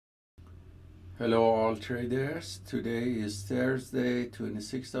Hello all traders. Today is Thursday,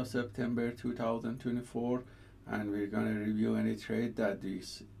 26th of September 2024, and we're going to review any trade that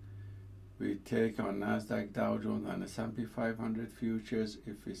we take on Nasdaq, Dow Jones and S&P 500 futures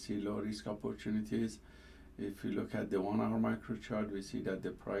if we see low risk opportunities. If you look at the 1 hour macro chart, we see that the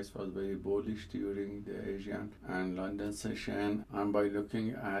price was very bullish during the Asian and London session, and by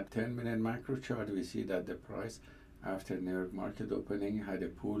looking at 10-minute macro chart, we see that the price after New York market opening had a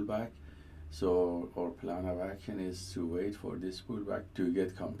pullback. So our plan of action is to wait for this pullback to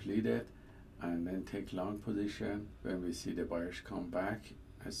get completed and then take long position when we see the buyers come back,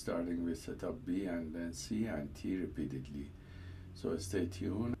 starting with setup B and then C and T repeatedly. So stay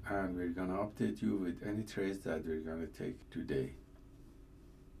tuned, and we're gonna update you with any trades that we're gonna take today.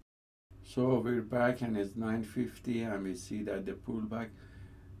 So we're back and it's 9:50, and we see that the pullback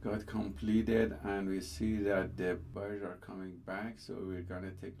got completed, and we see that the buyers are coming back, so we're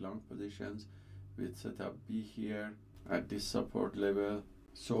gonna take long positions with setup B here at this support level.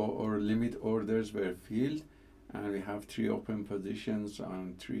 So our limit orders were filled, and we have 3 open positions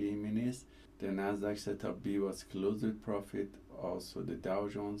on 3 minutes. The Nasdaq setup B was closed with profit, also the Dow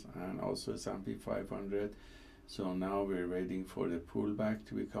Jones and also S&P 500. So now we're waiting for the pullback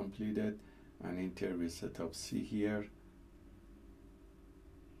to be completed and enter with setup C here.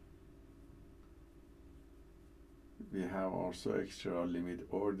 We have also extra limit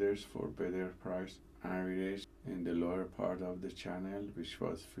orders for better price average in the lower part of the channel, which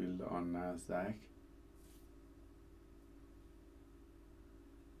was filled on Nasdaq.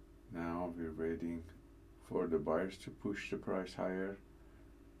 Now we're waiting for the buyers to push the price higher.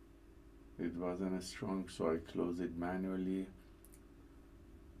 It wasn't strong, so I closed it manually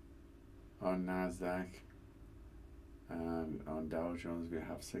on Nasdaq, and on Dow Jones we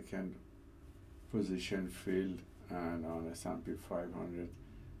have second position filled, and on S&P 500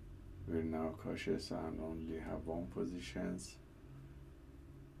 we're now cautious and only have 1 positions.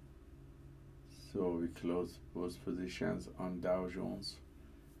 So we close both positions on Dow Jones.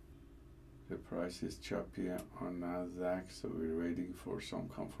 The price is choppy on Nasdaq, so we're waiting for some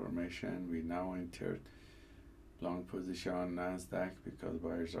confirmation. We now entered long position on Nasdaq because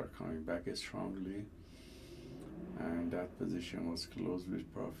buyers are coming back strongly, and that position was closed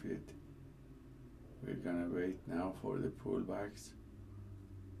with profit. We're gonna wait now for the pullbacks.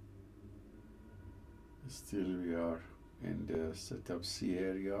 Still we are in the setup C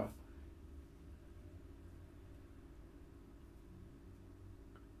area.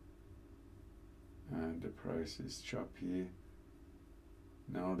 And the price is choppy.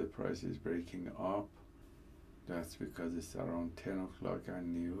 Now the price is breaking up. That's because it's around 10 o'clock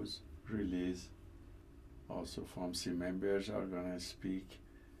and news release. Also FOMC members are gonna speak.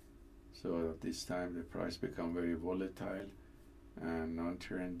 So at this time the price become very volatile and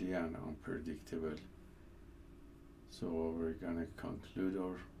non-trendy and unpredictable. So we're gonna conclude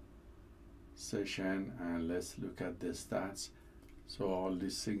our session, and let's look at the stats. So all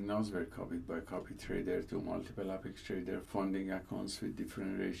these signals were copied by copy trader to multiple Apex trader funding accounts with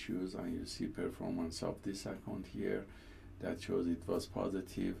different ratios, and you see performance of this account here that shows it was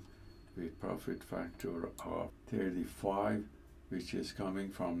positive with profit factor of 35, which is coming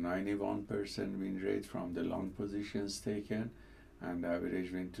from 91% win rate from the long positions taken and average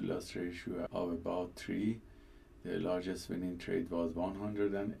win to loss ratio of about 3. The largest winning trade was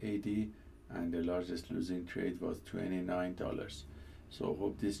 180, and the largest losing trade was $29. So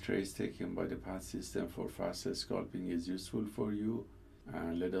hope this trade taken by the PAAT system for faster scalping is useful for you,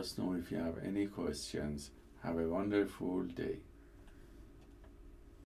 and let us know if you have any questions. Have a wonderful day.